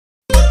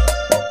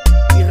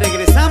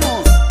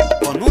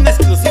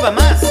exclusiva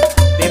más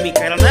de mi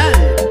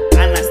carnal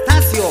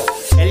Anastasio,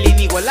 el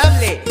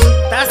inigualable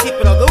Tasi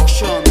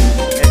Production,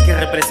 el que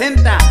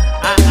representa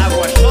a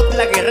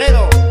Aguachotla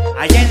Guerrero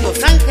allá en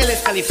Los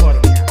Ángeles,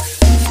 California.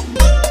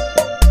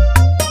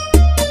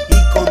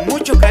 Y con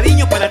mucho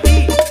cariño para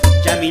ti,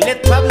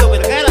 Yamilet Pablo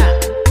Vergara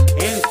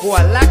en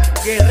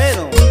Coalac,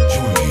 Guerrero.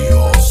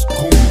 Yulios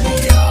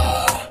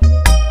Kumbia.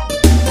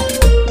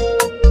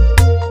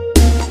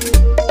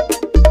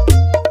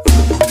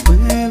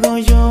 Puedo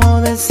yo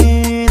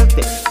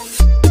decirte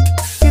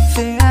que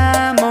te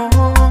amo,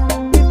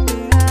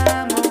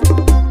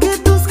 que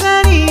tus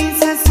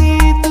caricias y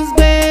tus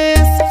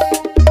besos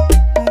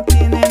me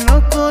tienen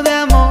loco de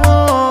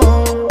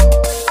amor.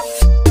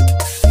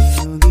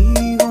 Te lo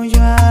digo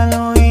yo al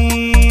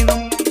oído,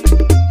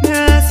 me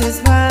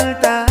haces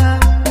falta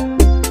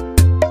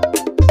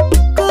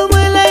como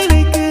el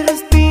aire que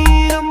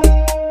respiro,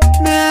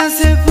 me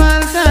hace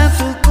falta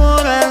tu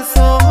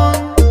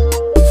corazón.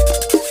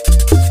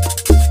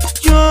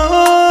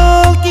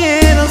 Yo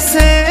quiero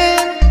ser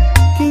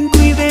quien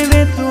cuide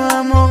de tu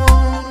amor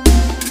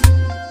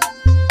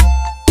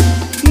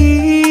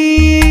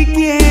y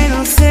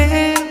quiero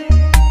ser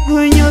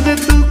dueño de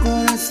tu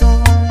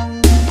corazón.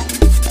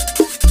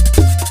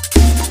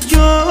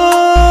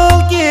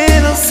 Yo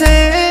quiero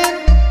ser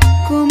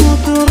como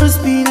tu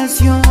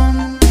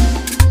respiración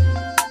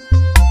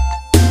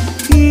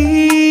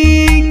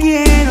y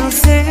quiero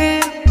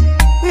ser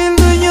el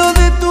dueño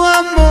de tu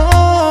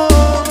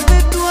amor,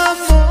 de tu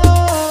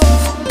amor.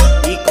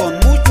 Y con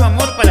mucho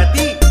amor para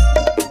ti,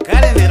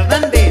 Karen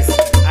Hernández,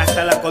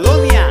 hasta la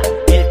colonia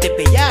El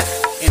Tepeyac,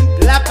 en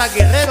Tlapa,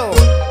 Guerrero,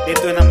 de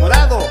tu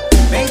enamorado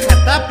Benja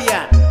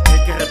Tapia,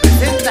 el que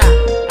representa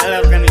a la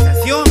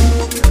organización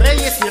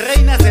Reyes y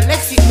Reinas del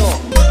Éxito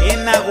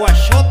en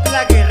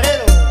Aguachotla,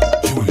 Guerrero.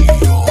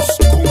 Yulios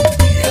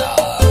Kumbia.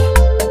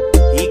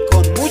 Y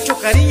con mucho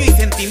cariño y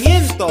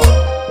sentimiento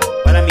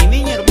para mi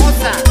niña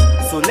hermosa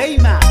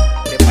Zuleima,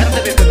 de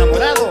parte de tu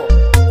enamorado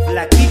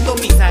Flaquito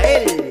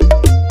Misael.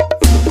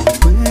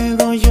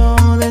 Puedo yo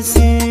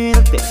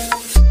decirte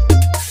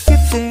que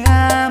te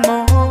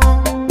amo,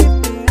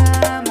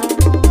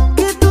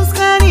 que tus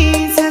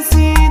caricias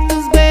y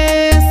tus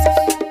besos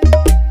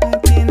me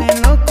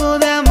tienen loco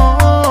de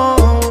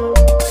amor.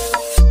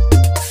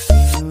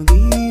 Te lo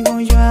digo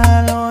yo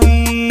al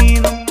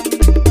oído,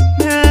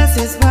 me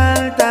haces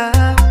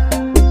falta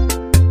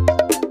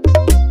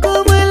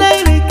como el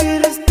aire que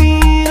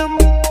respiro,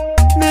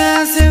 me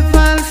hace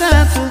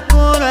falta tu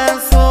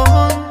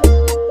corazón.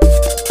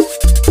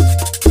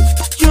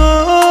 Yo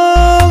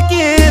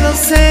quiero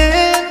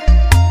ser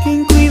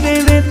quien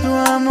cuide de tu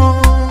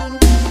amor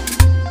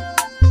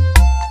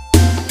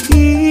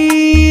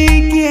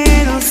y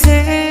quiero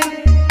ser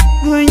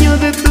dueño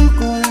de tu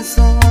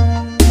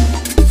corazón.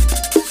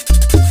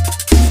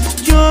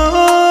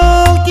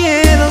 Yo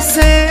quiero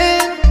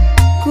ser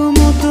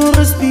como tu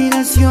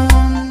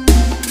respiración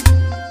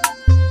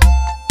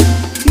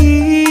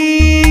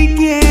y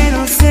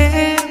quiero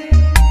ser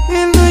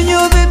el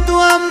dueño de tu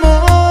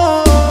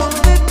amor,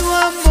 de tu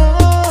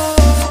amor.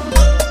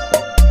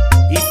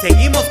 Y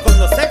seguimos con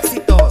los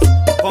éxitos,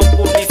 con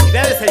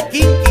publicidades el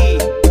Kinky,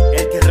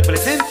 el que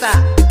representa